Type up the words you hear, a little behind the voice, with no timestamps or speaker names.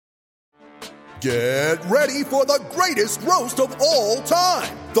Get ready for the greatest roast of all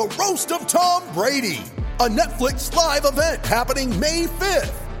time, the Roast of Tom Brady, a Netflix live event happening May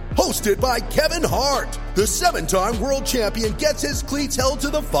 5th. Hosted by Kevin Hart, the 7-time world champion gets his cleats held to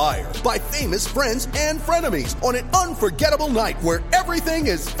the fire by famous friends and frenemies on an unforgettable night where everything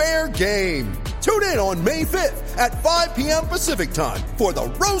is fair game. Tune in on May 5th at 5 p.m. Pacific time for the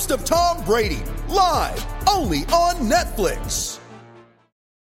Roast of Tom Brady, live only on Netflix.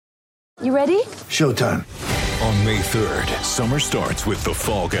 You ready? Showtime. On May 3rd, summer starts with The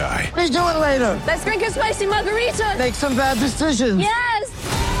Fall Guy. Let's do it later. Let's drink a spicy margarita. Make some bad decisions.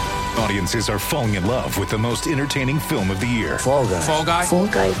 Yes! Audiences are falling in love with the most entertaining film of the year. Fall Guy. Fall Guy? Fall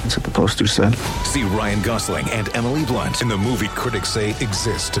Guy. That's what the poster said. See Ryan Gosling and Emily Blunt in the movie critics say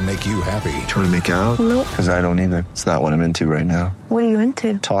exists to make you happy. Trying to make it out? Nope. Because I don't either. It's not what I'm into right now. What are you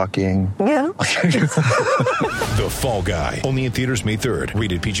into? Talking. Yeah. The Fall Guy. Only in theaters May 3rd.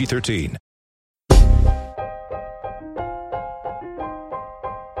 Rated PG-13.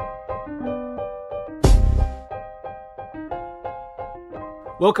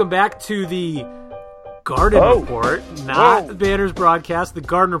 Welcome back to the Garden Report, not the Banners broadcast, the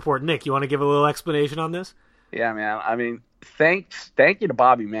Garden Report. Nick, you want to give a little explanation on this? Yeah, man. I mean, thank you to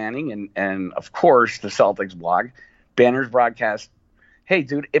Bobby Manning and of course the Celtics blog, Banners broadcast. Hey,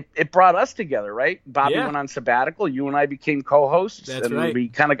 dude, it brought us together, right? Bobby went on sabbatical. You and I became co-hosts. That's right. We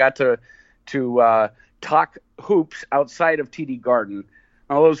kind of got to talk hoops outside of TD Garden.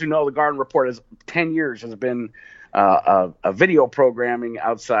 Now, those who know, the Garden Report has 10 years has been a video programming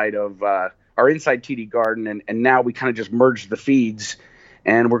outside of our inside TD Garden, and now we kind of just merged the feeds,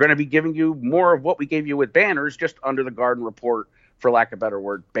 and we're going to be giving you more of what we gave you with Banners, just under the Garden Report, for lack of a better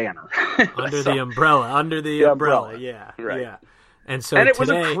word, banner. Under the umbrella, yeah. Right. Yeah. And so it today, was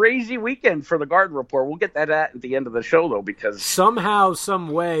a crazy weekend for the Garden Report. We'll get that at the end of the show, though, because somehow, some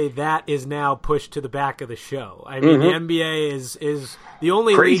way, that is now pushed to the back of the show. I mean, the NBA is the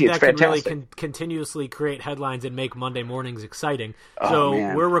only crazy. league that It's can really fantastic. continuously create headlines and make Monday mornings exciting. Oh, So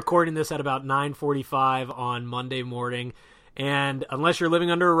man. we're recording this at about 9:45 on Monday morning, and unless you're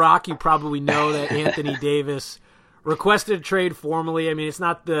living under a rock, you probably know that Anthony Davis requested a trade formally. I mean, it's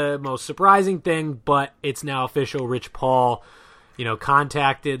not the most surprising thing, but it's now official. Rich Paul,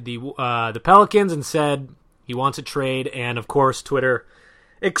 contacted the Pelicans and said he wants a trade, and of course Twitter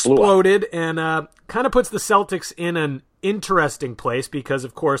exploded and kind of puts the Celtics in an interesting place because,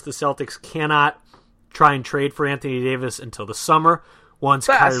 of course, the Celtics cannot try and trade for Anthony Davis until the summer. Once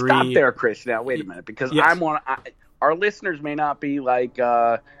Kyrie, stop there, Chris. Now wait a minute, because Yes. our listeners may not be like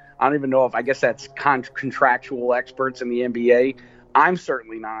I don't even know if I guess that's contractual experts in the NBA. I'm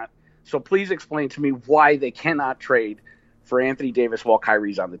certainly not. So please explain to me why they cannot trade for Anthony Davis while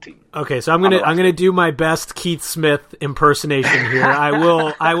Kyrie's on the team. Okay, so I'm gonna do my best Keith Smith impersonation here. I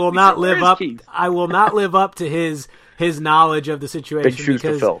will not live up. Keith? I will not live up to his knowledge of the situation. Big shoes to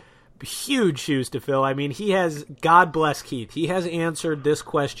because fill. Huge shoes to fill. I mean, he has, God bless Keith, he has answered this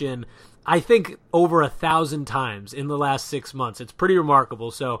question, I think, over 1,000 times in the last 6 months. It's pretty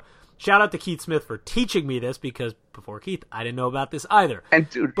remarkable. So shout out to Keith Smith for teaching me this, because before Keith, I didn't know about this either. And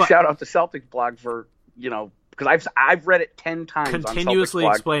dude, shout out to Celtics blog for because I've read it 10 times continuously on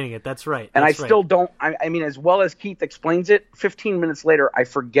Celtics blog, explaining it. That's right. and That's I right. still don't. I mean, as well as Keith explains it, 15 minutes later, I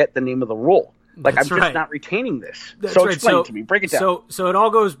forget the name of the rule. Like, That's I'm just right. not retaining this. That's so right. explain it to me. Break it down. So it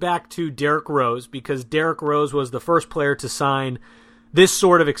all goes back to Derrick Rose, because Derrick Rose was the first player to sign this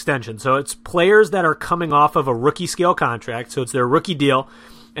sort of extension. So it's players that are coming off of a rookie scale contract. So it's their rookie deal,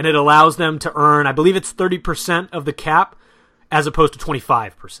 and it allows them to earn, I believe it's 30% of the cap as opposed to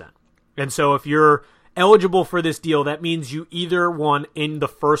 25%. And so if you're eligible for this deal, that means you either won in the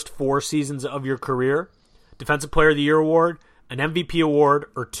first 4 seasons of your career, Defensive Player of the Year award, an MVP award,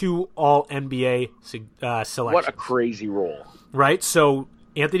 or 2 All-NBA selections. What a crazy rule. Right? So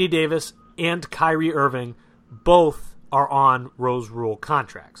Anthony Davis and Kyrie Irving both are on Rose Rule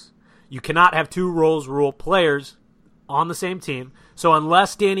contracts. You cannot have 2 Rose Rule players on the same team. So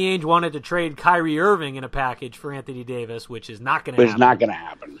unless Danny Ainge wanted to trade Kyrie Irving in a package for Anthony Davis, which is not going to happen. It's not going to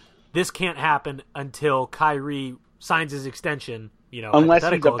happen. This can't happen until Kyrie signs his extension, unless he's a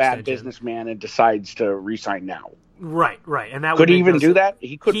hypothetical bad extension. businessman and decides to re-sign now. Right. And that Could would he make even no do sense. that?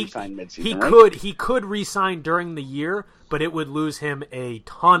 He could resign midseason, right? He could resign during the year, but it would lose him a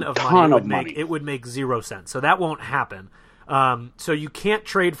ton of money. It would make 0 sense. So that won't happen. So you can't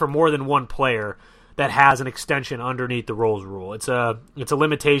trade for more than one player that has an extension underneath the Rose Rule. It's a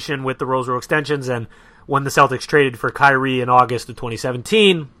limitation with the Rose Rule extensions, and when the Celtics traded for Kyrie in August of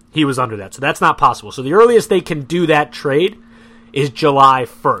 2017, he was under that. So that's not possible. So the earliest they can do that trade is July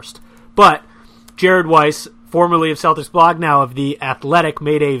 1st. But Jared Weiss, formerly of Celtics Blog, now of The Athletic,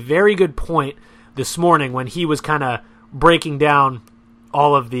 made a very good point this morning when he was kind of breaking down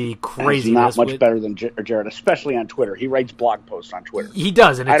all of the craziness. He's not much better than Jared, especially on Twitter. He writes blog posts on Twitter. He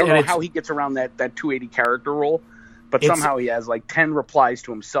does. And I don't know how he gets around that 280 character rule, but somehow he has like 10 replies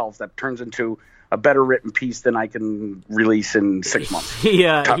to himself that turns into a better written piece than I can release in 6 months. He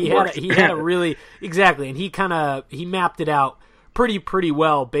had a really exactly, and he mapped it out pretty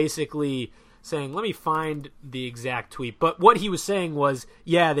well, basically saying, let me find the exact tweet. But what he was saying was,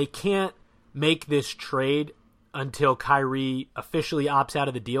 yeah, they can't make this trade until Kyrie officially opts out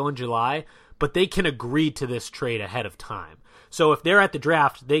of the deal in July, but they can agree to this trade ahead of time. So if they're at the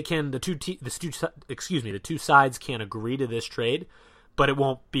draft, they can the two sides can agree to this trade, but it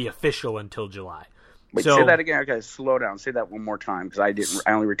won't be official until July. Wait, say that again. Okay, slow down. Say that one more time because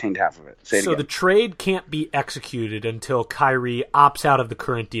I only retained half of it. Say it again. So the trade can't be executed until Kyrie opts out of the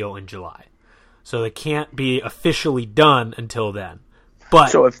current deal in July. So it can't be officially done until then.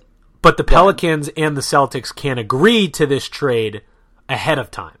 But the Pelicans and the Celtics can agree to this trade ahead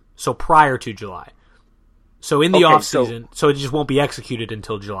of time, so prior to July. So in the offseason, so it just won't be executed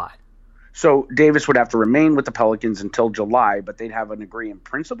until July. So Davis would have to remain with the Pelicans until July, but they'd have an agree in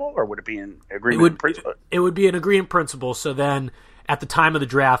principle, or would it be an agreement in principle? It would be an agree in principle. So then at the time of the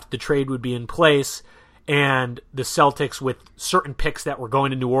draft, the trade would be in place, and the Celtics, with certain picks that were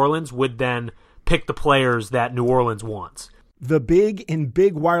going to New Orleans, would then pick the players that New Orleans wants. The big in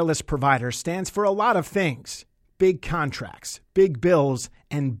Big Wireless Provider stands for a lot of things. Big contracts, big bills,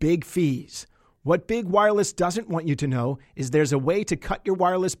 and big fees. What Big Wireless doesn't want you to know is there's a way to cut your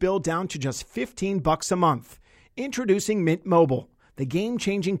wireless bill down to just $15 a month. Introducing Mint Mobile, the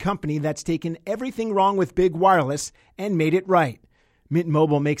game-changing company that's taken everything wrong with Big Wireless and made it right. Mint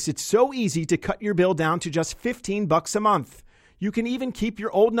Mobile makes it so easy to cut your bill down to just $15 a month. You can even keep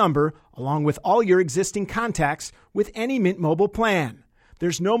your old number, along with all your existing contacts, with any Mint Mobile plan.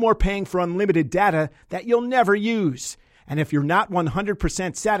 There's no more paying for unlimited data that you'll never use. And if you're not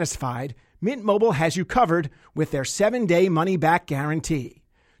 100% satisfied, Mint Mobile has you covered with their 7-day money-back guarantee.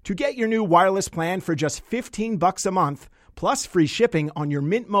 To get your new wireless plan for just $15 a month, plus free shipping on your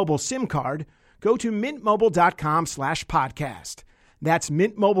Mint Mobile SIM card, go to mintmobile.com/podcast. That's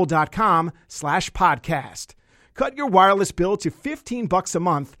mintmobile.com/podcast. Cut your wireless bill to $15 a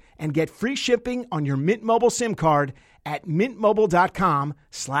month and get free shipping on your Mint Mobile SIM card at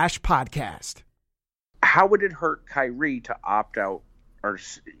mintmobile.com/podcast. How would it hurt Kyrie to opt out, or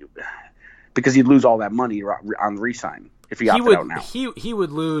because he'd lose all that money on re-sign if he opted out now? He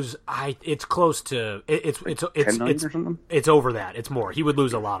would lose. It's close to it's 10 million or something. It's over that. It's more. He would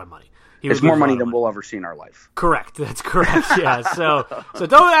lose a lot of money. It's more money than we'll ever see in our life. Correct. That's correct. Yeah. So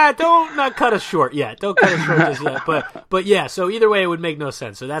don't not cut us short yet. Don't cut us short just yet. But yeah. So either way, it would make no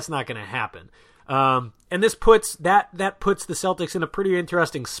sense. So that's not going to happen. And this puts the Celtics in a pretty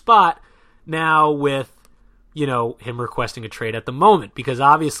interesting spot now with, him requesting a trade at the moment, because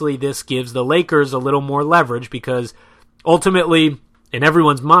obviously this gives the Lakers a little more leverage, because ultimately in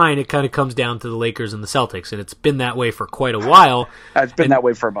everyone's mind it kind of comes down to the Lakers and the Celtics, and it's been that way for quite a while. It's been that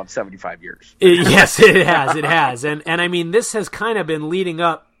way for about 75 years. Yes, it has. And I mean, this has kind of been leading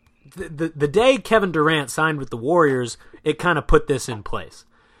up. The day Kevin Durant signed with the Warriors, it kind of put this in place.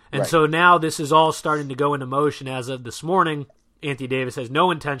 And so now this is all starting to go into motion as of this morning. Anthony Davis has no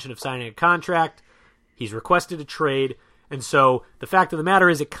intention of signing a contract. He's requested a trade. And so the fact of the matter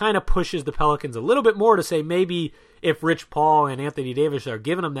is it kind of pushes the Pelicans a little bit more to say maybe if Rich Paul and Anthony Davis are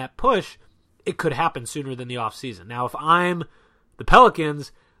giving them that push, it could happen sooner than the offseason. Now, if I'm the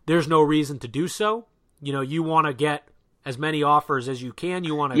Pelicans, there's no reason to do so. You want to get as many offers as you can.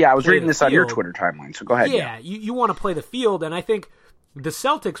 You want to I was reading this on your Twitter timeline, so go ahead. Yeah, you want to play the field, and I think the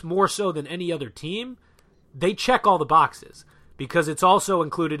Celtics, more so than any other team, they check all the boxes, because it's also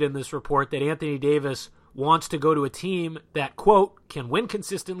included in this report that Anthony Davis wants to go to a team that, quote, can win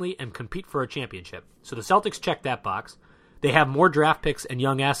consistently and compete for a championship. So the Celtics check that box. They have more draft picks and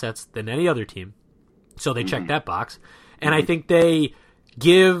young assets than any other team, so they check that box. And I think they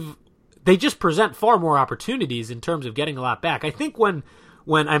just present far more opportunities in terms of getting a lot back. I think when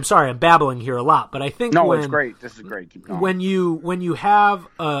I'm sorry, I'm babbling here a lot, but I think it's great. This is great. Keep going. When you have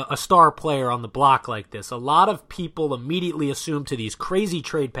a star player on the block like this, a lot of people immediately assume to these crazy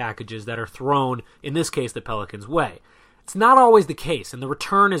trade packages that are thrown, in this case, the Pelicans' way. It's not always the case, and the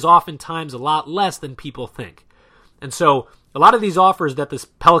return is oftentimes a lot less than people think. And so a lot of these offers that the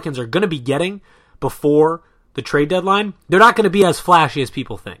Pelicans are going to be getting before the trade deadline, they're not going to be as flashy as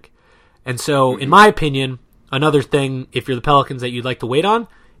people think. And so, in my opinion, another thing, if you're the Pelicans, that you'd like to wait on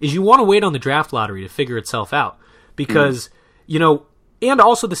is you want to wait on the draft lottery to figure itself out. Because, and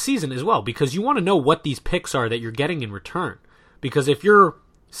also the season as well, because you want to know what these picks are that you're getting in return. Because if you're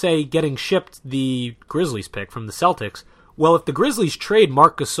say, getting shipped the Grizzlies pick from the Celtics. Well, if the Grizzlies trade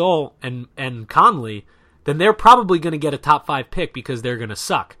Marc Gasol and Conley, then they're probably going to get a top 5 pick because they're going to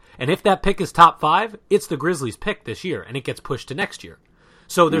suck. And if that pick is top 5, it's the Grizzlies pick this year, and it gets pushed to next year.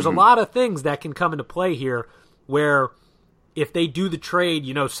 So there's a lot of things that can come into play here where if they do the trade,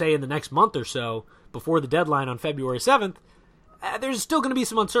 say in the next month or so, before the deadline on February 7th, there's still going to be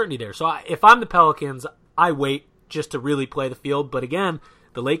some uncertainty there. So if I'm the Pelicans, I wait just to really play the field. But again,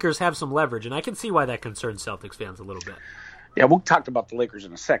 the Lakers have some leverage, and I can see why that concerns Celtics fans a little bit. Yeah, we'll talk about the Lakers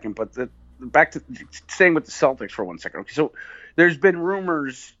in a second, but back to staying with the Celtics for 1 second. Okay, so there's been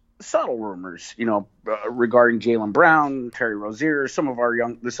rumors, subtle rumors, regarding Jaylen Brown, Terry Rozier, some of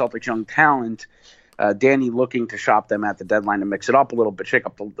the Celtics' young talent. Danny looking to shop them at the deadline to mix it up a little bit, shake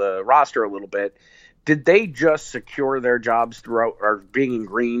up the roster a little bit. Did they just secure their jobs throughout, or being in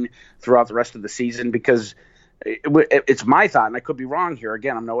green throughout the rest of the season? Because it's my thought, and I could be wrong here.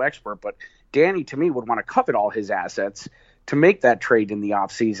 Again, I'm no expert, but Danny, to me, would want to covet all his assets to make that trade in the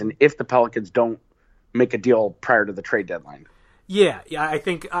offseason if the Pelicans don't make a deal prior to the trade deadline. Yeah, I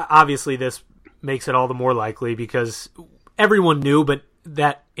think obviously this makes it all the more likely because everyone knew, but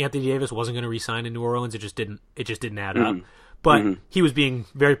that Anthony Davis wasn't going to re-sign in New Orleans. It just didn't add up. But he was being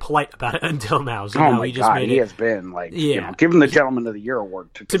very polite about it until now. So now he just made it. He has been give him the Gentleman of the Year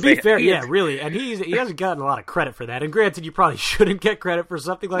award. To be fair, really, and he hasn't gotten a lot of credit for that. And granted, you probably shouldn't get credit for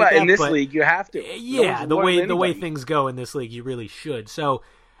something like that. In this league, you have to. Yeah, the way things go in this league, you really should. So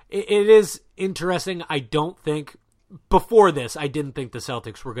it is interesting. I don't think before this, I didn't think the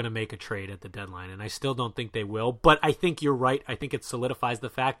Celtics were going to make a trade at the deadline, and I still don't think they will. But I think you're right. I think it solidifies the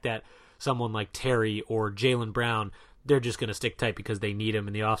fact that someone like Terry or Jaylen Brown, they're just going to stick tight because they need him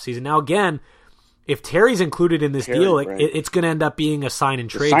in the offseason. Now, again, if Terry's included in this deal, it's going to end up being a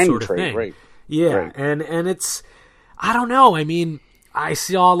sign-and-trade sort of thing. Right. Yeah, right. And it's – I don't know. I mean, I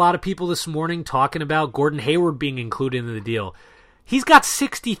saw a lot of people this morning talking about Gordon Hayward being included in the deal. He's got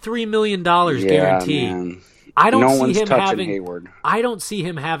 $63 million guaranteed. Man. I don't no see one's him touching having. Hayward. I don't see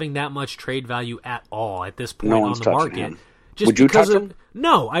him having that much trade value at all at this point on the market. Him. Just Would you because touch of, him?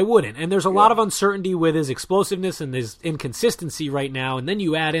 No, I wouldn't. And there's a lot of uncertainty with his explosiveness and his inconsistency right now. And then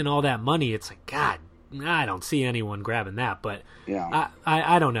you add in all that money. It's like, God, I don't see anyone grabbing that. But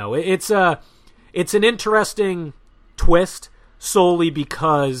I don't know. It's an interesting twist solely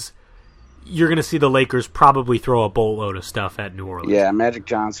because you're going to see the Lakers probably throw a boatload of stuff at New Orleans. Yeah, Magic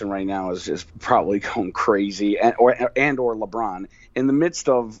Johnson right now is just probably going crazy, or LeBron in the midst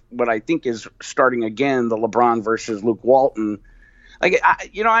of what I think is starting again, the LeBron versus Luke Walton. Like,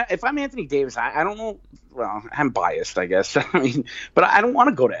 if I'm Anthony Davis, I don't know. Well, I'm biased, I guess. I mean, but I don't want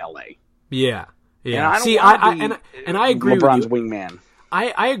to go to LA. Yeah. And I agree LeBron's with you. wingman.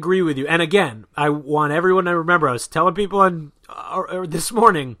 I agree with you. And again, I want everyone to remember, I was telling people this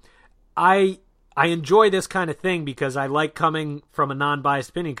morning, I enjoy this kind of thing because I like coming from a non-biased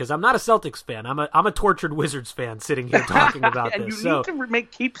opinion because I'm not a Celtics fan. I'm a tortured Wizards fan sitting here talking about and this. And you need to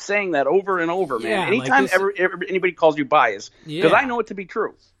keep saying that over and over, man. Yeah, anytime anybody calls you biased, because I know it to be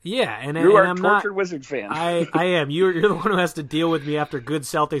true. Yeah, and you are I'm a tortured Wizards fan. I am. You're the one who has to deal with me after good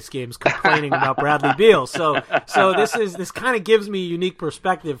Celtics games complaining about Bradley Beal. So this kind of gives me a unique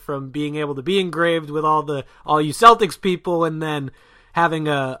perspective from being able to be engraved with all you Celtics people and then having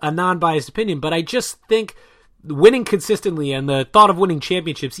a non-biased opinion. But I just think winning consistently and the thought of winning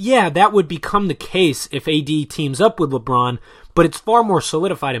championships, that would become the case if AD teams up with LeBron, but it's far more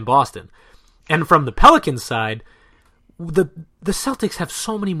solidified in Boston. And from the Pelicans side, the Celtics have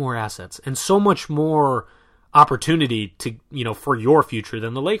so many more assets and so much more opportunity to, for your future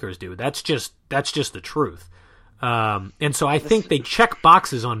than the Lakers do. That's just the truth. And so I think they check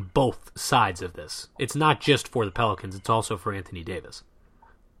boxes on both sides of this. It's not just for the Pelicans, it's also for Anthony Davis.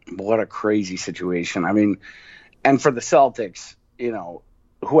 What a crazy situation. I mean, and for the Celtics,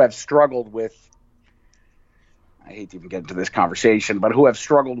 who have struggled with, I hate to even get into this conversation, but who have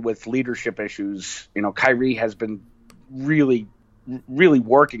struggled with leadership issues. Kyrie has been really, really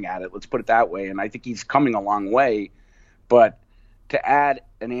working at it, let's put it that way, and I think he's coming a long way. But to add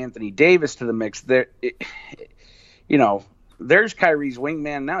an Anthony Davis to the mix, there's Kyrie's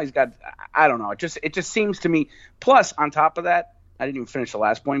wingman. Now he's got, I don't know. It just seems to me. Plus, on top of that, I didn't even finish the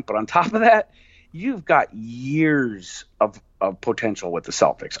last point, but on top of that, you've got years of potential with the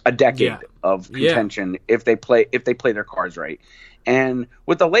Celtics, a decade of contention if they play their cards right. And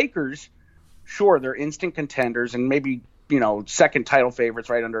with the Lakers, sure, they're instant contenders and maybe second title favorites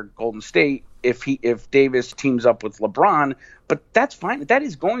right under Golden State if Davis teams up with LeBron, but that's fine. That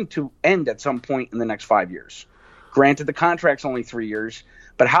is going to end at some point in the next 5 years. Granted, the contract's only 3 years,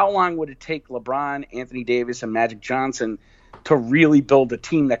 but how long would it take LeBron, Anthony Davis, and Magic Johnson to really build a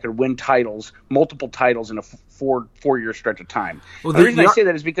team that could win titles, multiple titles in a four-year stretch of time. Well, the reason I say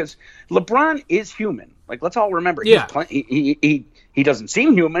that is because LeBron is human. Like, let's all remember, he doesn't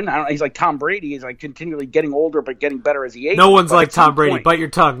seem human. He's like Tom Brady. He's like continually getting older, but getting better as he ages. No one's like Tom Brady. Bite your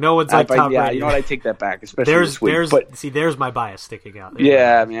tongue. No one's like Tom Brady. Yeah, you know what? I take that back, especially this week. There's my bias sticking out.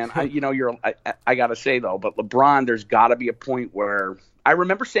 Man. I got to say, though, but LeBron, there's got to be a point where – I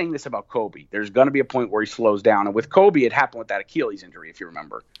remember saying this about Kobe. There's going to be a point where he slows down. And with Kobe, it happened with that Achilles injury, if you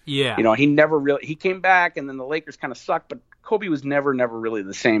remember. Yeah. He came back, and then the Lakers kind of sucked, but Kobe was never really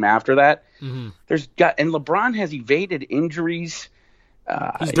the same after that. Mm-hmm. And LeBron has evaded injuries.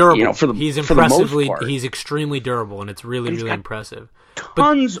 He's durable. He's impressively, he's extremely durable, and it's really impressive.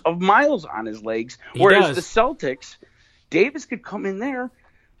 Tons of miles on his legs. Whereas the Celtics, Davis could come in there,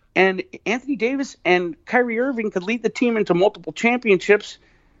 and Anthony Davis and Kyrie Irving could lead the team into multiple championships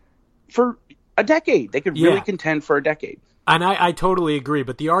for a decade. They could really contend for a decade. And I totally agree.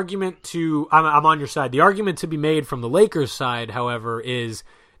 But the argument I'm on your side. The argument to be made from the Lakers side, however, is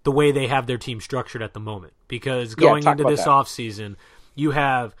the way they have their team structured at the moment. Because going into this offseason, you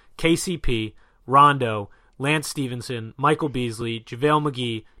have KCP, Rondo, Lance Stevenson, Michael Beasley, JaVale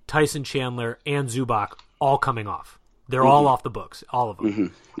McGee, Tyson Chandler, and Zubac all coming off. They're all off the books, all of them.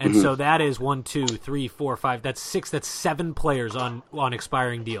 Mm-hmm. And so that is 1, 2, 3, 4, 5. That's 6. That's 7 players on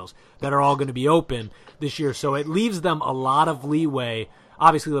expiring deals that are all going to be open this year. So it leaves them a lot of leeway.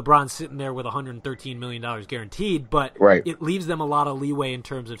 Obviously, LeBron's sitting there with $113 million guaranteed, but it leaves them a lot of leeway in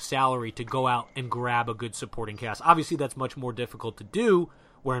terms of salary to go out and grab a good supporting cast. Obviously, that's much more difficult to do,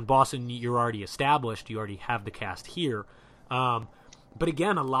 where in Boston you're already established. You already have the cast here. But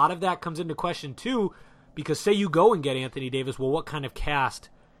again, a lot of that comes into question, too, because say you go and get Anthony Davis, well, what kind of cast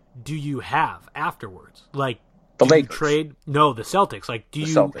do you have afterwards? Like, the Lakers. Trade? No, the Celtics. Like, do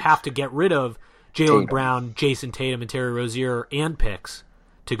you have to get rid of Jaylen Brown, Jason Tatum, and Terry Rozier and picks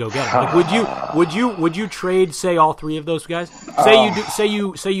to go get him? Like, would you trade, say, all 3 of those guys? Say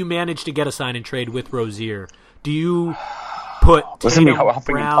you manage to get a sign and trade with Rozier. Do you put Tatum,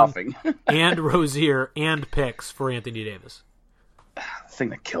 Brown, and Rozier and picks for Anthony Davis? The thing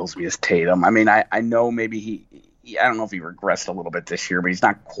that kills me is Tatum. I mean, I know maybe I don't know if he regressed a little bit this year, but he's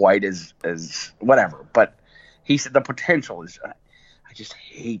not quite as whatever. But the potential is. I just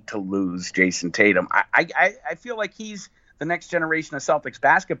hate to lose Jason Tatum. I feel like he's the next generation of Celtics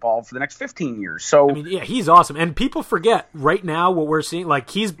basketball for the next 15 years. So I mean, yeah, he's awesome. And people forget right now what we're seeing. Like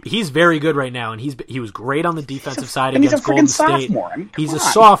he's very good right now, and he was great on the defensive side against Golden State. Sophomore. I mean, he's a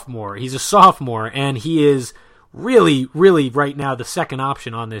sophomore. He's a sophomore, and he is really, really right now the second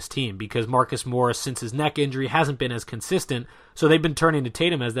option on this team because Marcus Morris, since his neck injury, hasn't been as consistent. So they've been turning to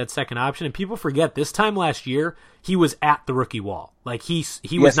Tatum as that second option. And people forget this time last year, he was at the rookie wall. Like he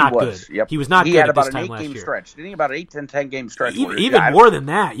was not good. Yep. He was not good at this time last year. He had about an 8-game stretch. Didn't he? About an 8 to 10 game stretch. Even more than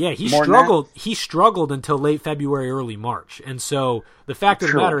that. Yeah, he struggled. He struggled until late February, early March. And so the fact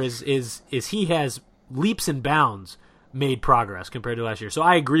of the matter is he has leaps and bounds made progress compared to last year. So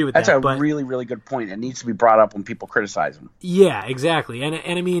I agree with that. That's a really, really good point. It needs to be brought up when people criticize him. Yeah, exactly. And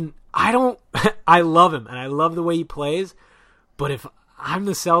I mean, I love him and I love the way he plays, but if I'm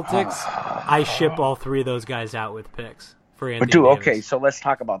the Celtics, I ship all 3 of those guys out with picks for Anthony Davis. Okay, so let's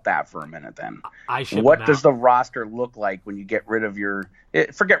talk about that for a minute then. What does the roster look like when you get rid of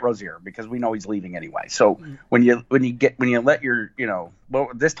forget Rozier because we know he's leaving anyway. So when you let your,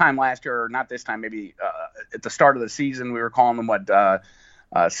 this time last year, or not this time, maybe at the start of the season, we were calling them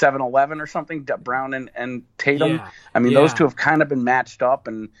 7-11 or something, Brown and Tatum. Yeah, I mean, those two have kind of been matched up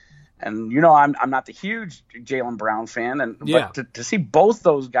and I'm not the huge Jaylen Brown fan, but to see both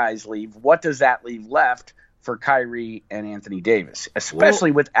those guys leave, what does that leave left for Kyrie and Anthony Davis, especially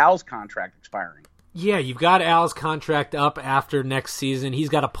with Al's contract expiring? Yeah, you've got Al's contract up after next season. He's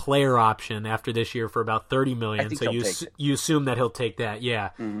got a player option after this year for about $30 million. So you assume that he'll take that.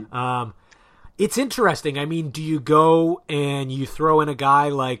 Yeah. Mm-hmm. It's interesting. I mean, do you go and you throw in a guy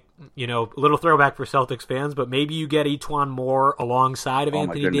like, a little throwback for Celtics fans, but maybe you get Etuan Moore alongside of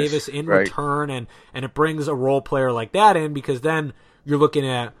Anthony Davis in return, and it brings a role player like that in because then you're looking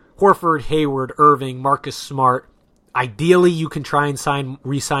at Horford, Hayward, Irving, Marcus Smart. Ideally, you can try and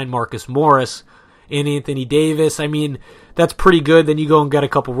re-sign Marcus Morris and Anthony Davis. I mean, that's pretty good. Then you go and get a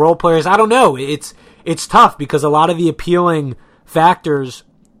couple role players. I don't know. It's tough because a lot of the appealing factors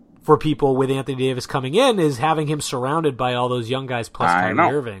for people with Anthony Davis coming in is having him surrounded by all those young guys plus Kyrie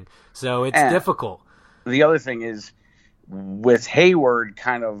Irving. So it's difficult. The other thing is with Hayward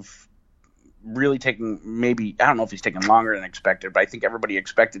kind of really taking I don't know if he's taking longer than expected, but I think everybody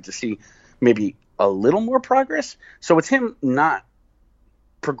expected to see maybe a little more progress. So it's him not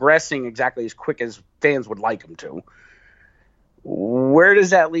progressing exactly as quick as fans would like him to. Where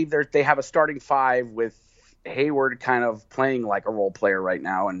does that leave they have a starting five with Hayward kind of playing like a role player right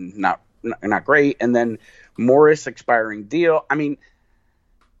now and not great, and then Morris expiring deal. I mean,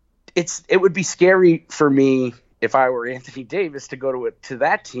 it would be scary for me if I were Anthony Davis to go to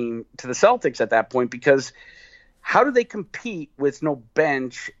that team, to the Celtics at that point, because how do they compete with no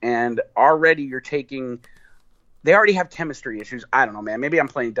bench and already they already have chemistry issues? I don't know, man. Maybe I'm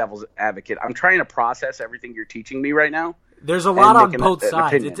playing devil's advocate. I'm trying to process everything you're teaching me right now. There's a lot on both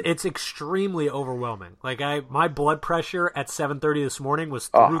sides. It's extremely overwhelming. Like my blood pressure at 7:30 this morning was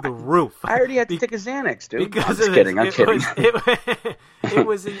through the roof. I already had to take a Xanax, dude. Because I'm kidding.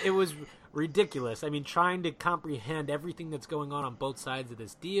 It was ridiculous. I mean, trying to comprehend everything that's going on both sides of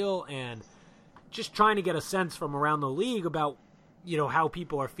this deal, and just trying to get a sense from around the league about how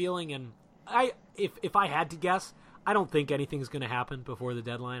people are feeling. And if I had to guess, I don't think anything's going to happen before the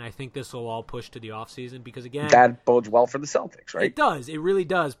deadline. I think this will all push to the offseason because, again, that bodes well for the Celtics, right? It does. It really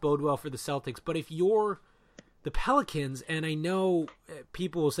does bode well for the Celtics. But if you're the Pelicans, and I know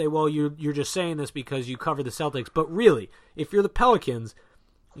people will say, well, you're just saying this because you cover the Celtics. But really, if you're the Pelicans,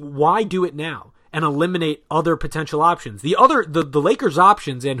 why do it now and eliminate other potential options? The Lakers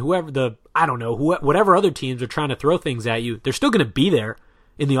options and whatever other teams are trying to throw things at you, they're still going to be there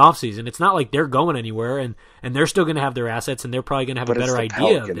in the offseason. It's not like they're going anywhere, and they're still going to have their assets, and they're probably going to have a better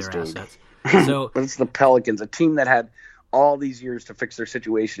idea of their assets. So, but it's the Pelicans, a team that had all these years to fix their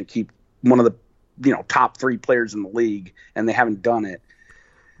situation, to keep one of the top 3 players in the league, and they haven't done it.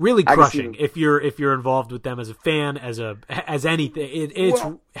 Really crushing if you're involved with them as a fan, as anything.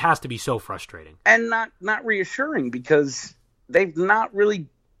 It has to be so frustrating and not reassuring, because they've not really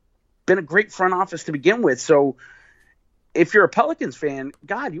been a great front office to begin with. So if you're a Pelicans fan,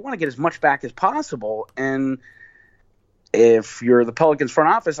 God, you want to get as much back as possible. And if you're the Pelicans front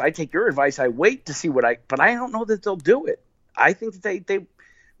office, I take your advice. I wait to see but I don't know that they'll do it. I think that they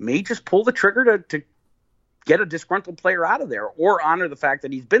may just pull the trigger to get a disgruntled player out of there, or honor the fact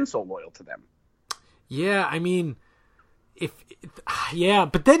that he's been so loyal to them. Yeah, I mean,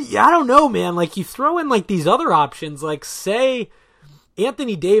 but then I don't know, man. Like, you throw in like these other options, like say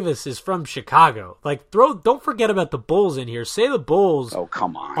Anthony Davis is from Chicago. Like, don't forget about the Bulls in here. Say the Bulls. Oh,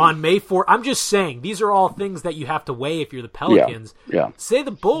 come on. On May 4th. I'm just saying, these are all things that you have to weigh if you're the Pelicans. Yeah. Say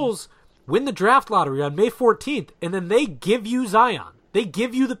the Bulls win the draft lottery on May 14th, and then they give you Zion. They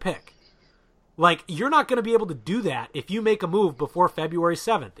give you the pick. Like, you're not going to be able to do that if you make a move before February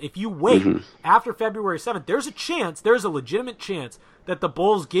 7th. If you wait after February 7th, there's a legitimate chance that the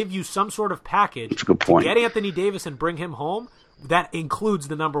Bulls give you some sort of package to get Anthony Davis and bring him home that includes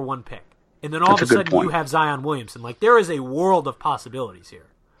the number 1 pick. And then all of a sudden you have Zion Williamson. Like, there is a world of possibilities here.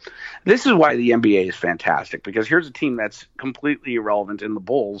 This is why the NBA is fantastic, because here's a team that's completely irrelevant in the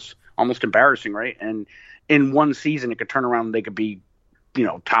Bulls, almost embarrassing, right? And in one season, it could turn around and they could be,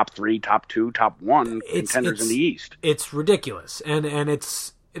 top 3, top 2, top 1 contenders in the East. It's ridiculous. And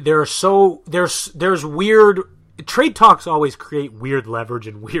there's weird trade talks always create weird leverage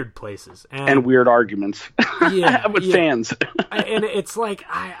in weird places and weird arguments. Yeah, with fans. And it's like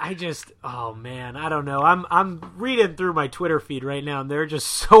I just, oh man, I don't know. I'm reading through my Twitter feed right now, and there are just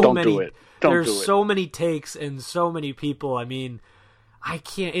so many takes and so many people. I mean, I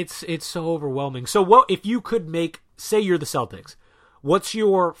can't. It's so overwhelming. So what if you could say you're the Celtics? What's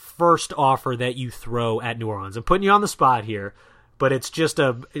your first offer that you throw at New Orleans? I'm putting you on the spot here, but it's just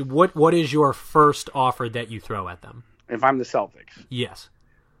what is your first offer that you throw at them? If I'm the Celtics? Yes.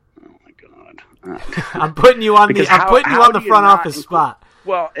 Oh my God. I'm putting you on the front office spot.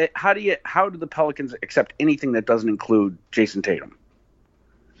 Well, how do the Pelicans accept anything that doesn't include Jason Tatum?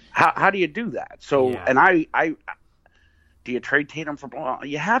 How do you do that? So, yeah. And I do you trade Tatum for? Well,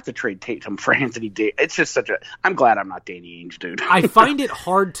 you have to trade Tatum for Anthony Davis. It's just I'm glad I'm not Danny Ainge, dude. I find it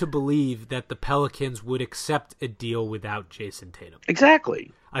hard to believe that the Pelicans would accept a deal without Jason Tatum.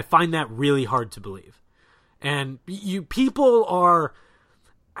 Exactly. I find that really hard to believe. And people are.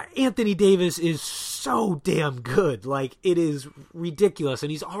 Anthony Davis is so damn good. Like, it is ridiculous,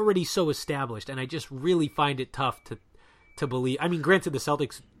 and he's already so established. And I just really find it tough to believe. I mean, granted, the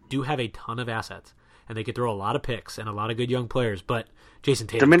Celtics do have a ton of assets, and they could throw a lot of picks and a lot of good young players, but Jason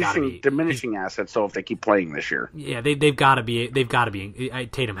Tatum diminishing assets. So if they keep playing this year, yeah, they've got to be.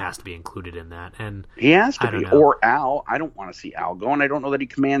 Tatum has to be included in that, and he has to be. Or Al. I don't want to see Al go, and I don't know that he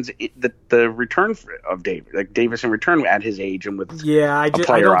commands the return of Davis. Like Davis in return at his age and with I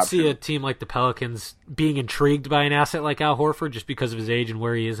don't see a team like the Pelicans being intrigued by an asset like Al Horford just because of his age and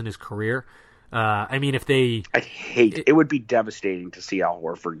where he is in his career. I mean, it would be devastating to see Al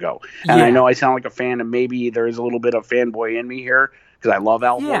Horford go. And I know I sound like a fan, and maybe there is a little bit of fanboy in me here, because I love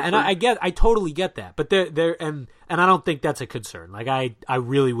Al Horford. Yeah, and I totally get that, but and I don't think that's a concern. Like I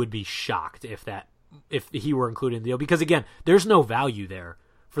really would be shocked if he were included in the deal, because again, there's no value there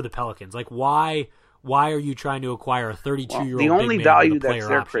for the Pelicans. Like why are you trying to acquire a 32-year-old? The only big man value with a that's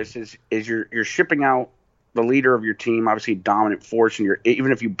there, option? Chris, is you're shipping out the leader of your team, obviously dominant force, and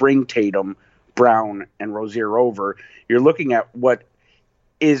even if you bring Tatum, Brown, and Rozier over, you're looking at what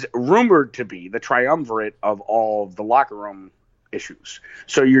is rumored to be the triumvirate of all of the locker room issues.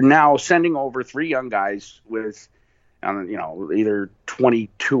 So you're now sending over 3 young guys with, either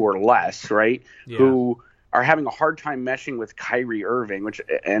 22 or less, right? Yeah. Who are having a hard time meshing with Kyrie Irving, which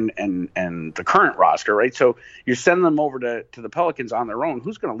and the current roster, right? So you're sending them over to the Pelicans on their own.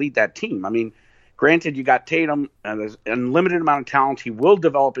 Who's going to lead that team? I mean, granted, you got Tatum, and there's an unlimited amount of talent. He will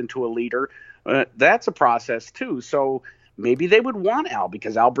develop into a leader. That's a process too. So maybe they would want Al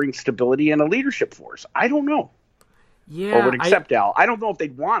because Al brings stability and a leadership force. I don't know. Yeah, or would accept Al. I don't know if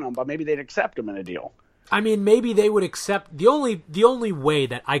they'd want him, but maybe they'd accept him in a deal. I mean, maybe they would accept. The only way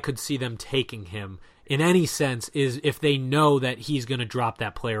that I could see them taking him in any sense is if they know that he's going to drop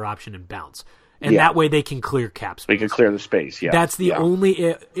that player option and bounce. And that way they can clear cap space. They can clear the space, yeah. That's the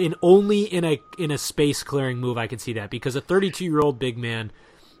only in a space clearing move I can see that, because a 32-year-old big man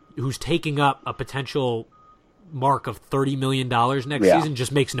who's taking up a potential mark of $30 million next season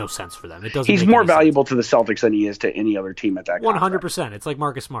just makes no sense for them. It doesn't. He's more valuable to the Celtics than he is to any other team at that. 100%. It's like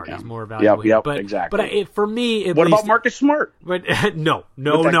Marcus Smart. Yeah. He's more valuable. Yep, but, exactly. But for me, what about Marcus Smart? But no.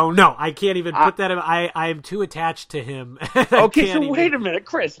 I can't even put that. I am too attached to him. Okay, so wait a minute,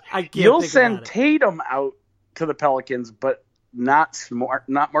 Chris. You'll send Tatum out to the Pelicans, but not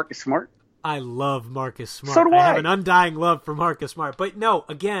Marcus Smart. I love Marcus Smart. So do I. have an undying love for Marcus Smart. But no,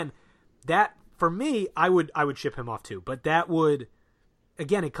 again, that. For me, I would ship him off too, but that would,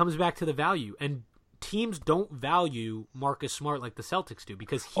 again, it comes back to the value, and teams don't value Marcus Smart like the Celtics do,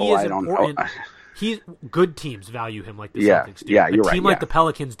 because he is important. Good teams value him like the Celtics do. Yeah, you're right. A team like the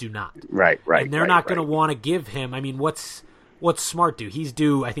Pelicans do not. Right. And they're not going to want to give him. I mean, what's Smart do? He's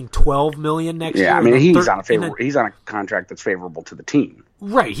due, I think, $12 million next year. Yeah, I mean, he's on a contract that's favorable to the team.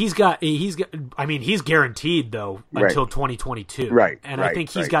 Right, he's guaranteed though until 2022. Right, and I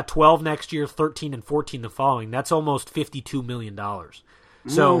think he's got 12 next year, 13 and 14 the following. That's almost $52 million.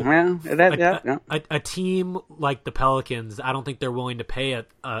 So a team like the Pelicans, I don't think they're willing to pay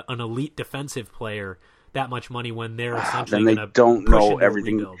an elite defensive player that much money when they're essentially going to don't know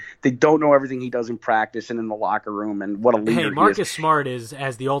everything. Rebuild. They don't know everything he does in practice and in the locker room, and what a leader he is. Marcus Smart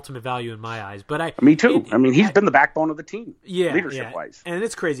has the ultimate value in my eyes. But me too. He's been the backbone of the team, leadership-wise. And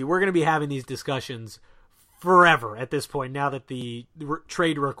it's crazy. We're going to be having these discussions forever at this point, now that the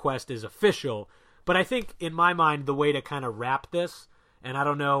trade request is official. But I think, in my mind, the way to kind of wrap this, and I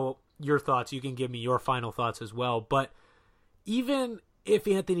don't know your thoughts, you can give me your final thoughts as well, but even if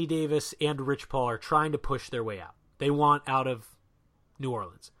Anthony Davis and Rich Paul are trying to push their way out, they want out of New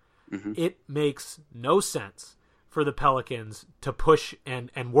Orleans. Mm-hmm. It makes no sense for the Pelicans to push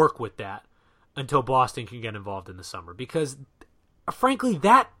and work with that until Boston can get involved in the summer, because frankly,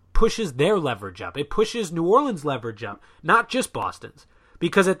 that pushes their leverage up. It pushes New Orleans' leverage up, not just Boston's.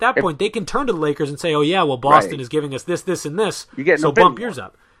 Because at that point, they can turn to the Lakers and say, oh yeah, well, Boston is giving us this, this, and this, so bump yours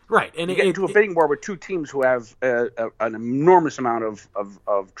up. Right, and you get into a bidding war with two teams who have an enormous amount of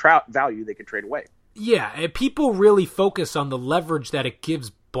value they could trade away. Yeah, and people really focus on the leverage that it gives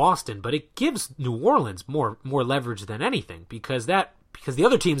Boston, but it gives New Orleans more leverage than anything, because the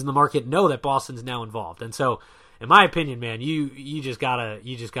other teams in the market know that Boston's now involved, and so, in my opinion, man, you just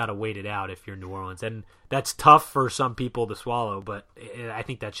gotta wait it out if you're New Orleans, and that's tough for some people to swallow, but I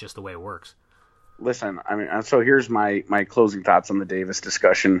think that's just the way it works. Listen, so here's my closing thoughts on the Davis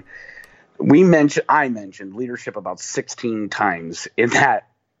discussion. I mentioned leadership about 16 times in that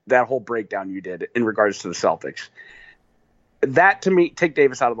whole breakdown you did in regards to the Celtics. That, to me, take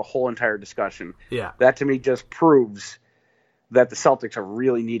Davis out of the whole entire discussion. Yeah. That, to me, just proves that the Celtics are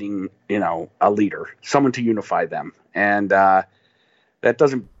really needing, a leader, someone to unify them. And that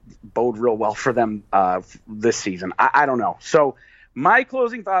doesn't bode real well for them this season. I don't know. So my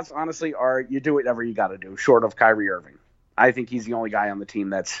closing thoughts, honestly, are you do whatever you got to do, short of Kyrie Irving. I think he's the only guy on the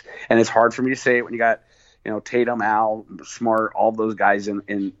team and it's hard for me to say it when you got, Tatum, Al, Smart, all those guys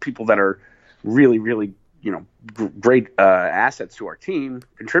and people that are really, really, great assets to our team,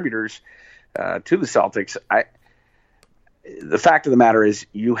 contributors to the Celtics. The fact of the matter is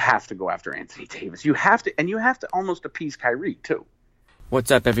you have to go after Anthony Davis. You have to almost appease Kyrie too.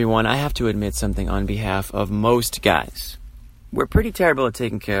 What's up, everyone? I have to admit something on behalf of most guys. We're pretty terrible at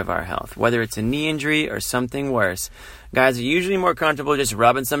taking care of our health, whether it's a knee injury or something worse. Guys are usually more comfortable just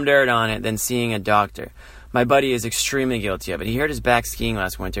rubbing some dirt on it than seeing a doctor. My buddy is extremely guilty of it. He hurt his back skiing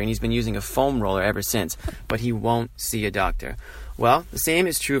last winter, and he's been using a foam roller ever since, but he won't see a doctor. Well, the same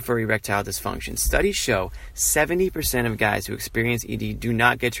is true for erectile dysfunction. Studies show 70% of guys who experience ED do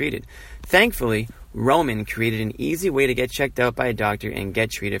not get treated. Thankfully, Roman created an easy way to get checked out by a doctor and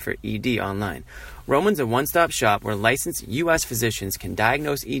get treated for ED online. Roman's a one-stop shop where licensed U.S. physicians can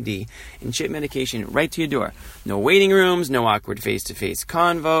diagnose ED and ship medication right to your door. No waiting rooms, no awkward face-to-face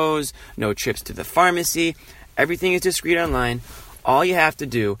convos, no trips to the pharmacy. Everything is discreet online. All you have to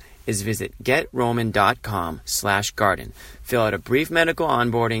do is visit GetRoman.com/garden. Fill out a brief medical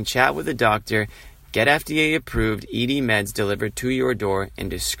onboarding, chat with a doctor, get FDA-approved ED meds delivered to your door in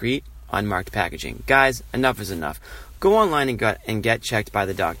discreet, unmarked packaging. Guys, enough is enough. Go online and get checked by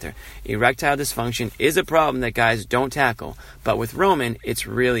the doctor. Erectile dysfunction is a problem that guys don't tackle, but with Roman, it's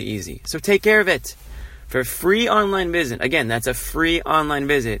really easy. So take care of it. For a free online visit, again, that's a free online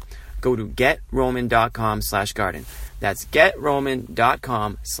visit, go to GetRoman.com/garden. That's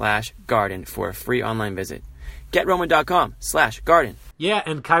GetRoman.com/garden for a free online visit. GetRoman.com/garden. Yeah,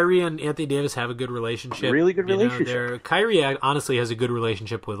 and Kyrie and Anthony Davis have a good relationship. Really good relationship. Kyrie honestly has a good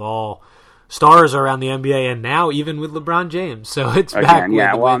relationship with all stars around the NBA, and now even with LeBron James. So it's back with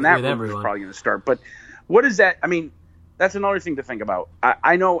and that everyone. Is probably going to start. But what is that? I mean, that's another thing to think about.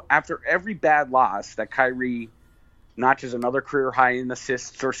 I know after every bad loss that Kyrie notches another career high in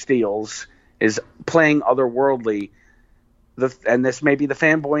assists or steals, is playing otherworldly. And this may be the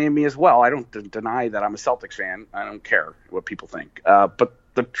fanboy in me as well. I don't deny that I'm a Celtics fan. I don't care what people think. But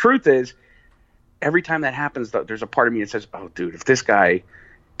the truth is, every time that happens, there's a part of me that says, oh, dude, if this guy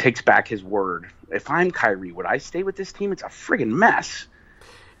takes back his word, if I'm Kyrie, would I stay with this team? It's a friggin' mess.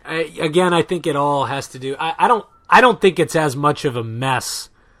 I think it all has to do. I don't think it's as much of a mess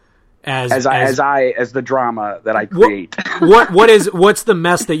as the drama that I create. What's the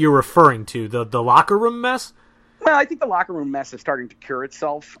mess that you're referring to? The locker room mess? Well, I think the locker room mess is starting to cure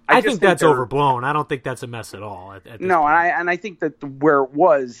itself. I think that's overblown. I don't think that's a mess at all. At this point. I think that where it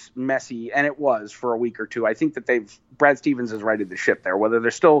was messy, and it was for a week or two, I think that Brad Stevens has righted the ship there. Whether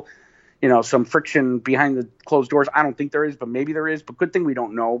there's still, some friction behind the closed doors, I don't think there is, but maybe there is. But good thing we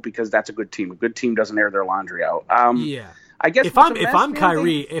don't know, because that's a good team. A good team doesn't air their laundry out. Yeah. I guess if I'm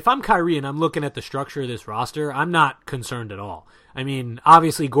Kyrie and I'm looking at the structure of this roster, I'm not concerned at all. I mean,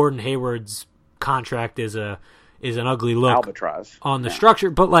 obviously Gordon Hayward's contract is an ugly look albatross on the structure,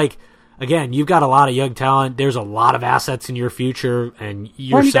 but again, you've got a lot of young talent. There's a lot of assets in your future, and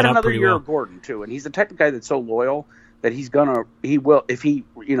you're set up pretty well. Of Gordon too, and he's the type of guy that's so loyal that he will if he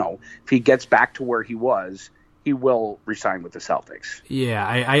gets back to where he was, he will resign with the Celtics.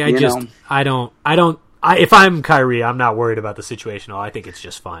 Yeah, if I'm Kyrie, I'm not worried about the situation at all. I think it's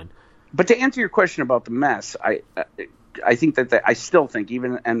just fine. But to answer your question about the mess, I think that I still think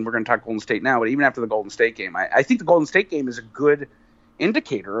and we're going to talk Golden State now, but even after the Golden State game, I think the Golden State game is a good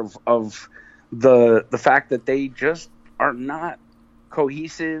indicator of the fact that they just are not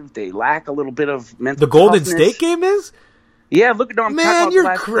cohesive. They lack a little bit of mental. The Golden State game is? Yeah, look at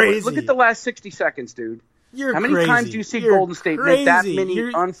you're crazy. Look at the last 60 seconds, dude. How many times do you see Golden State make that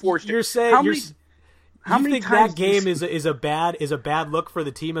many unforced? You're saying how many times that game is a bad look for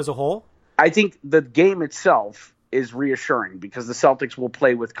the team as a whole? I think the game itself is reassuring because the Celtics will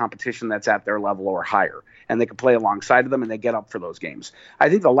play with competition that's at their level or higher, and they can play alongside of them, and they get up for those games. I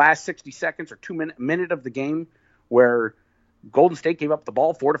think the last 60 seconds or 2 minute of the game where Golden State gave up the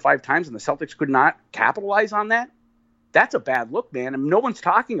ball 4 to 5 times and the Celtics could not capitalize on that, that's a bad look, man. And no one's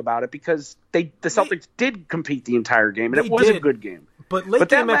talking about it because the Celtics did compete the entire game, and it was a good game. But late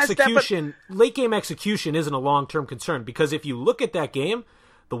game execution isn't a long-term concern, because if you look at that game,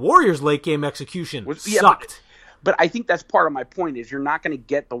 the Warriors' late game execution sucked. But I think that's part of my point is you're not going to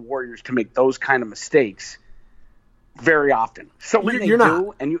get the Warriors to make those kind of mistakes very often. So when they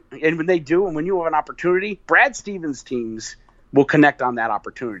do, and when you have an opportunity, Brad Stevens' teams will connect on that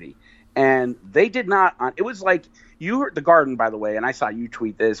opportunity. And they did not. It was like you heard the Garden, by the way, and I saw you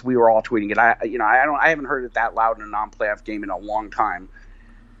tweet this. We were all tweeting it. I haven't heard it that loud in a non-playoff game in a long time.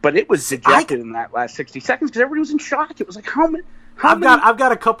 But it was dejected in that last 60 seconds because everybody was in shock. It was like I've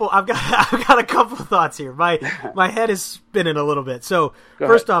got a couple thoughts here. My head is spinning a little bit. So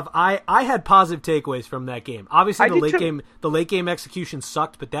first off, I had positive takeaways from that game. Obviously the late game execution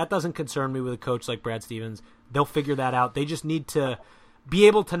sucked, but that doesn't concern me with a coach like Brad Stevens. They'll figure that out. They just need to be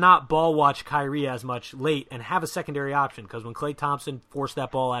able to not ball watch Kyrie as much late and have a secondary option, because when Klay Thompson forced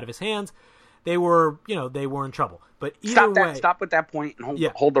that ball out of his hands, they were in trouble. But stop with that point and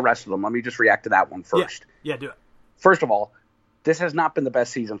hold the rest of them. Let me just react to that one first. Yeah, do it. First of all, this has not been the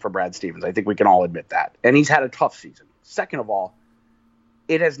best season for Brad Stevens. I think we can all admit that. And he's had a tough season. Second of all,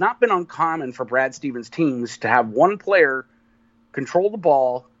 it has not been uncommon for Brad Stevens teams to have one player control the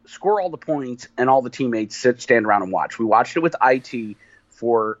ball, score all the points, and all the teammates stand around and watch. We watched it with IT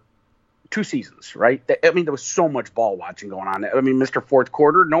for 2 seasons, right? I mean, there was so much ball watching going on. I mean, Mr. Fourth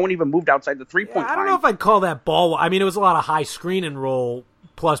Quarter, no one even moved outside the 3-point line. I don't know if I'd call that ball. I mean, it was a lot of high screen and roll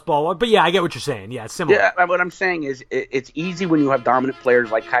plus ball. But yeah, I get what you're saying. Yeah, it's similar. Yeah, what I'm saying is it's easy when you have dominant players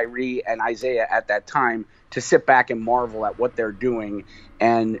like Kyrie and Isaiah at that time to sit back and marvel at what they're doing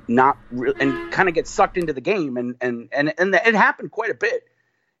and and kind of get sucked into the game. And it happened quite a bit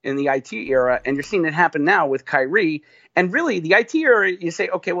in the IT era, and you're seeing it happen now with Kyrie. And really, the IT era, you say,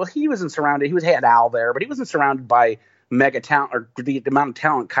 okay, well, he wasn't surrounded. He had Al there, but he wasn't surrounded by mega talent or the amount of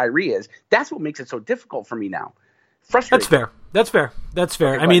talent Kyrie is. That's what makes it so difficult for me now. Frustrating. That's fair.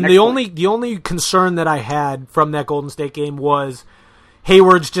 Okay, I mean, the only concern that I had from that Golden State game was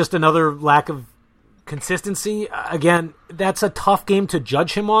Hayward's just another lack of consistency. Again, that's a tough game to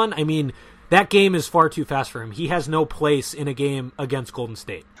judge him on. I mean, that game is far too fast for him. He has no place in a game against Golden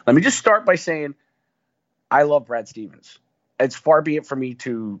State. Let me just start by saying I love Brad Stevens. It's far be it for me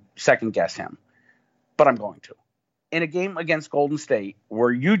to second guess him, but I'm going to. In a game against Golden State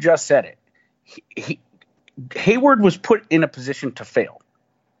where you just said it, Hayward was put in a position to fail.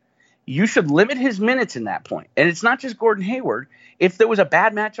 You should limit his minutes in that point. And it's not just Gordon Hayward. If there was a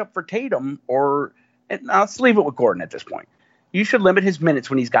bad matchup for Tatum let's leave it with Gordon at this point. You should limit his minutes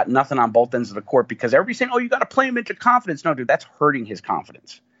when he's got nothing on both ends of the court because everybody's saying, you got to play him into confidence. No, dude, that's hurting his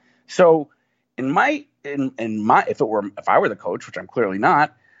confidence. So if I were the coach, which I'm clearly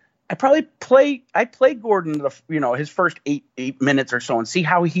not, I'd play Gordon his first eight minutes or so and see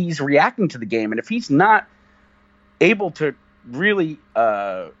how he's reacting to the game. And if he's not able to really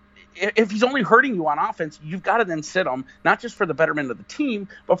if he's only hurting you on offense, you've got to then sit him, not just for the betterment of the team,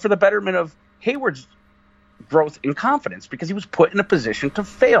 but for the betterment of Hayward's growth in confidence, because he was put in a position to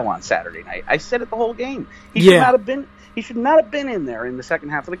fail on Saturday night. I said it the whole game. He should not have been in there in the second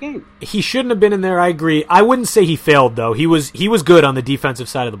half of the game. He shouldn't have been in there. I agree. I wouldn't say he failed though. He was good on the defensive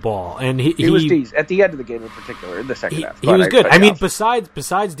side of the ball, and he was decent at the end of the game in particular in the second half. He was good. I mean,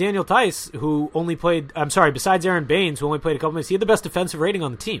 besides Daniel Tice, besides Aaron Baines, who only played a couple minutes, he had the best defensive rating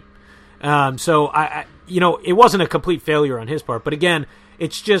on the team. So it wasn't a complete failure on his part, but again,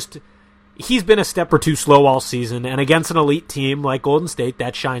 it's just. He's been a step or two slow all season, and against an elite team like Golden State,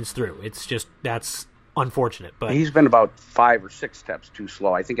 that shines through. It's just that's unfortunate. But he's been about 5 or 6 steps too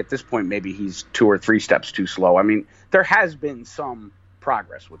slow. I think at this point maybe he's 2 or 3 steps too slow. I mean, there has been some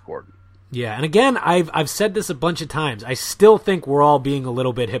progress with Gordon. Yeah, and again, I've said this a bunch of times. I still think we're all being a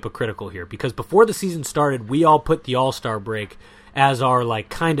little bit hypocritical here because before the season started, we all put the All-Star break as our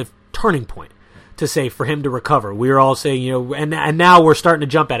kind of turning point. To say for him to recover. We were all saying, and now we're starting to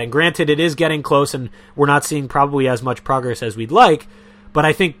jump at it. And granted, it is getting close, and we're not seeing probably as much progress as we'd like, but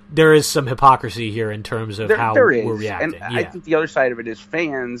I think there is some hypocrisy here in terms of how we're reacting. And I think the other side of it is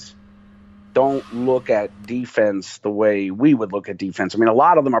fans don't look at defense the way we would look at defense. I mean, a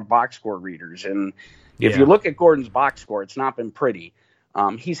lot of them are box score readers, and if you look at Gordon's box score, it's not been pretty.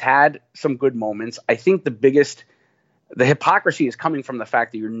 He's had some good moments. I think the hypocrisy is coming from the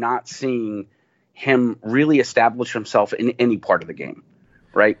fact that you're not seeing him really establish himself in any part of the game,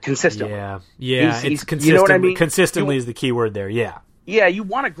 right? Consistently. Yeah. It's consistent. You know what I mean? Consistently is the key word there. Yeah. Yeah. You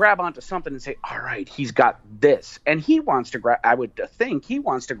want to grab onto something and say, all right, he's got this. And he wants to I would think he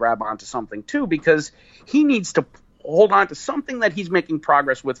wants to grab onto something too, because he needs to hold on to something that he's making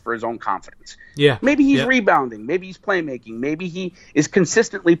progress with for his own confidence. Yeah. Maybe he's rebounding. Maybe he's playmaking. Maybe he is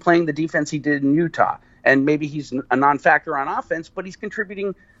consistently playing the defense he did in Utah. And maybe he's a non-factor on offense, but he's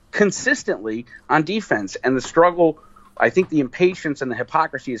contributing consistently on defense. And the struggle, I think the impatience and the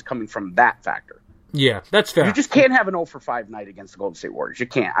hypocrisy is coming from that factor. Yeah, that's fair. You just can't have an 0 for 5 night against the Golden State Warriors. You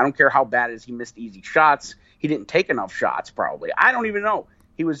can't. I don't care how bad it is. He missed easy shots. He didn't take enough shots, probably. I don't even know.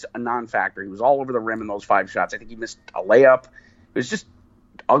 He was a non-factor. He was all over the rim in those 5 shots. I think he missed a layup. It was just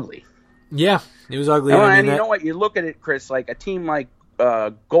ugly. Yeah, it was ugly. And you know what? You look at it, Chris, like a team like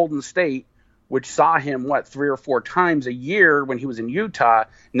Golden State, which saw him, 3 or 4 times a year when he was in Utah,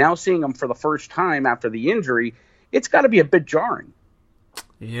 now seeing him for the first time after the injury, it's got to be a bit jarring.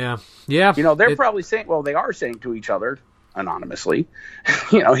 Yeah. They're probably saying, they are saying to each other anonymously,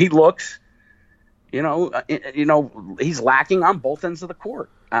 he looks, he's lacking on both ends of the court.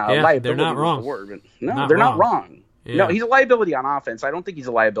 They're not wrong. They're not wrong. Yeah. No, he's a liability on offense. I don't think he's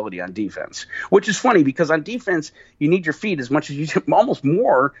a liability on defense, which is funny because on defense, you need your feet as much as you do, almost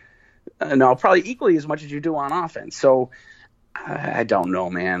more. Probably equally as much as you do on offense. So I don't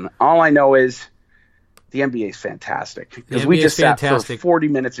know, man. All I know is the NBA is fantastic because we just sat for 40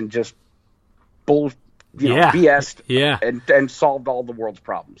 minutes and just BS'd Yeah. and solved all the world's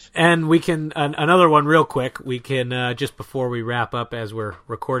problems. And we can, another one real quick, we can, just before we wrap up as we're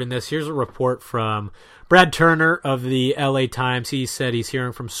recording this, here's a report from Brad Turner of the LA Times. He said he's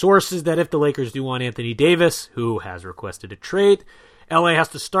hearing from sources that if the Lakers do want Anthony Davis, who has requested a trade, LA has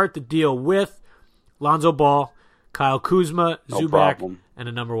to start the deal with Lonzo Ball, Kyle Kuzma, Zubac, and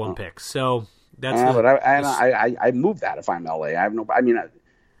a number one pick. So that's but I move that if I'm LA.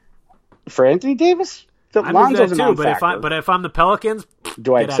 For Anthony Davis, Lonzo's a non-factor. But if I'm the Pelicans,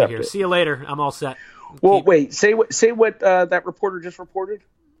 do I get accept out of here. it? See you later. I'm all set. Well, wait. Say what that reporter just reported.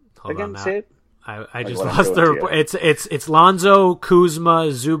 Hold again. on, Say it. I just lost the report. It's Lonzo, Kuzma,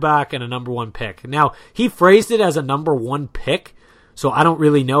 Zubac, and a number one pick. Now he phrased it as a number one pick, so I don't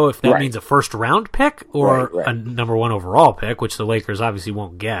really know if that means a first round pick or a number one overall pick, which the Lakers obviously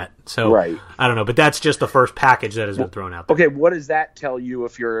won't get. So I don't know, but that's just the first package that has been thrown out there. Okay, what does that tell you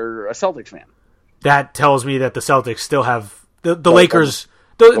if you're a Celtics fan? That tells me that the Celtics still have the Lakers.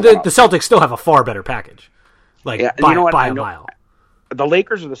 The Celtics still have a far better package, by a mile. The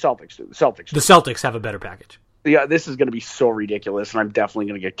Lakers or the Celtics? The Celtics. The Celtics have a better package. Yeah, this is going to be so ridiculous, and I'm definitely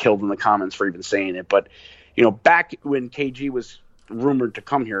going to get killed in the comments for even saying it. But back when KG was rumored to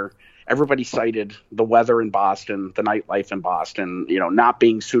come here, everybody cited the weather in Boston, the nightlife in Boston, not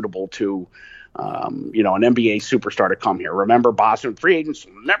being suitable to, an NBA superstar to come here. Remember, Boston free agents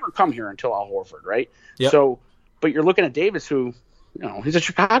never come here until Al Horford, right? Yep. So, but you're looking at Davis, who, he's a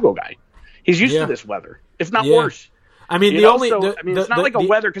Chicago guy. He's used to this weather, if not worse. I mean, it's not like a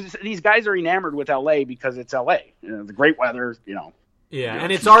weather, because these guys are enamored with LA because it's LA. The great weather, Yeah, and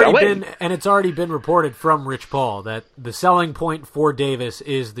it's already been reported from Rich Paul that the selling point for Davis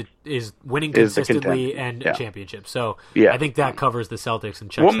is winning consistently and championships. So I think that covers the Celtics and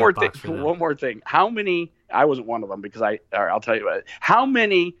checks that box for them. One more thing. How many? I wasn't one of them because I'll tell you what. How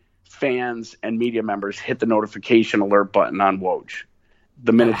many fans and media members hit the notification alert button on Woj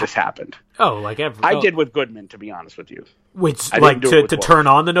the minute this happened? I did with Goodman, to be honest with you. Which to turn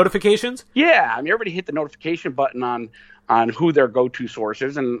on the notifications? Yeah, everybody hit the notification button on who their go-to source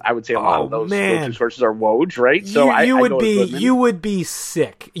is, and I would say a lot of those go-to sources are Woj, right? So you would be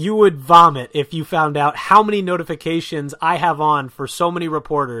sick. You would vomit if you found out how many notifications I have on for so many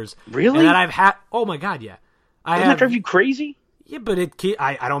reporters. Really? And that I've had. Oh my God, yeah. Doesn't that drive you crazy? Yeah, but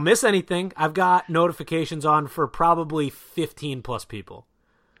I don't miss anything. I've got notifications on for probably 15 plus people.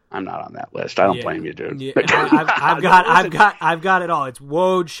 I'm not on that list. I don't blame you, dude. Yeah, I've got it all. It's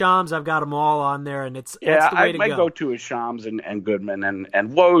Woj, Shams. I've got them all on there, and that's the way to go. My go-to is Shams and Goodman and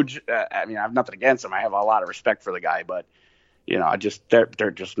Woj. I have nothing against him. I have a lot of respect for the guy, but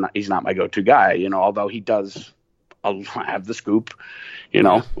they're just not. He's not my go-to guy. Although he does have the scoop.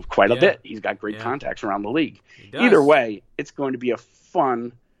 Quite a bit. He's got great contacts around the league. Either way, it's going to be a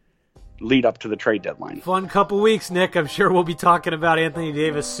fun lead up to the trade deadline. Fun couple weeks, Nick. I'm sure we'll be talking about Anthony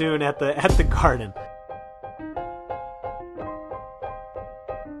Davis soon at the Garden.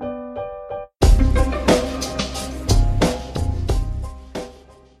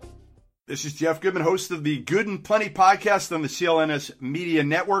 This is Jeff Goodman, host of the Good and Plenty podcast on the CLNS Media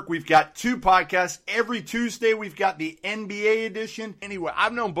Network. We've got two podcasts. Every Tuesday, we've got the NBA edition. Anyway,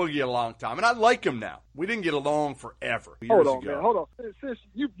 I've known Boogie a long time, and I like him now. We didn't get along forever. Hold on. Since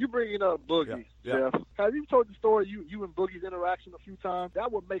you bringing up Boogie, Jeff, have you told the story you and Boogie's interaction a few times?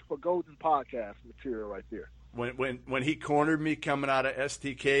 That would make for golden podcast material right there. When he cornered me coming out of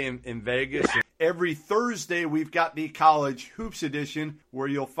STK in Vegas. Every Thursday, we've got the College Hoops edition where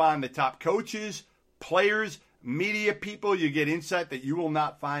you'll find the top coaches, players, media people. You get insight that you will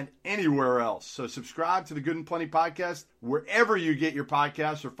not find anywhere else. So subscribe to the Good and Plenty podcast wherever you get your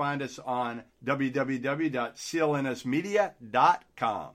podcasts, or find us on www.clnsmedia.com.